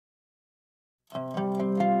Outside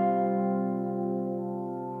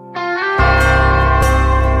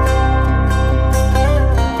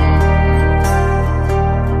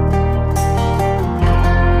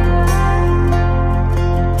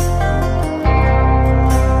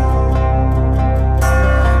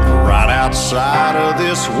of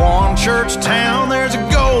this one church town, there's a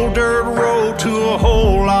gold dirt road to a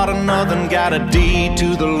whole lot of nothing. Got a deed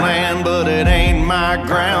to the land, but it ain't my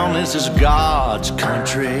ground. This is God's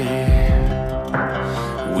country.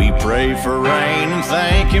 We pray for rain and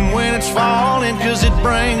thank Him when it's falling, 'cause it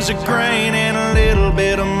brings a grain and a little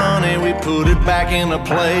bit of money. We put it back in a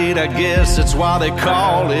plate, I guess that's why they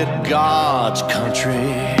call it God's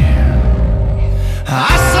country.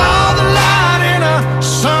 I saw the light in a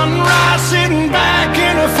sunrise, sitting back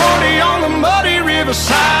in a 40 on the muddy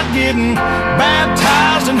riverside, getting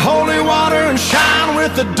baptized in holy water and shine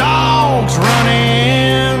with the dogs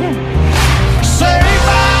running. Saved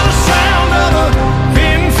by the sound of a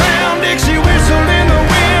pin-found Dixie whistle in the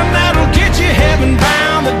wind that'll get you heaven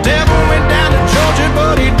bound. The devil went down to Georgia,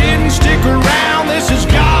 but he didn't stick around. This is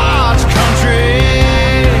God's country.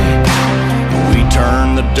 We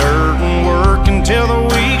turn the dirt and work until the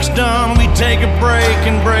week's done. We take a break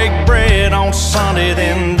and break bread on Sunday,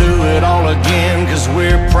 then do it all again, 'cause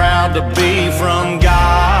we're proud to be from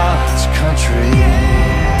God's country.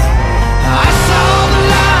 I saw the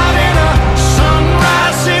light in a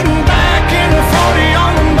sunrise, sitting back in a 40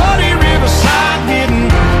 on the muddy riverside, getting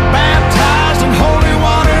baptized in holy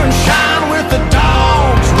water and shine with the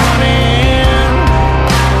dogs running.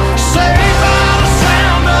 Saved by the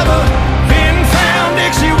sound of a pin-found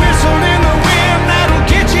Dixie whistle in the wind that'll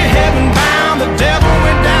get you heaven bound. The devil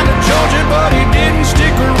went down to Georgia, but he didn't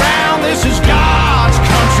stick around. This is God's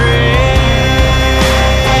country.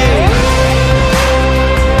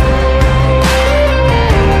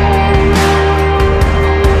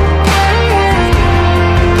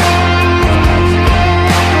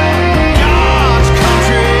 God's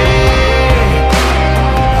country.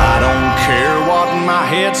 I don't care what my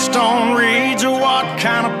headstone reads or what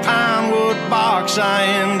kind of pine wood box I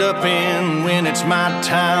end up in. When it's my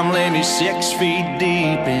time, lay me 6 feet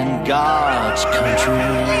deep in God's country.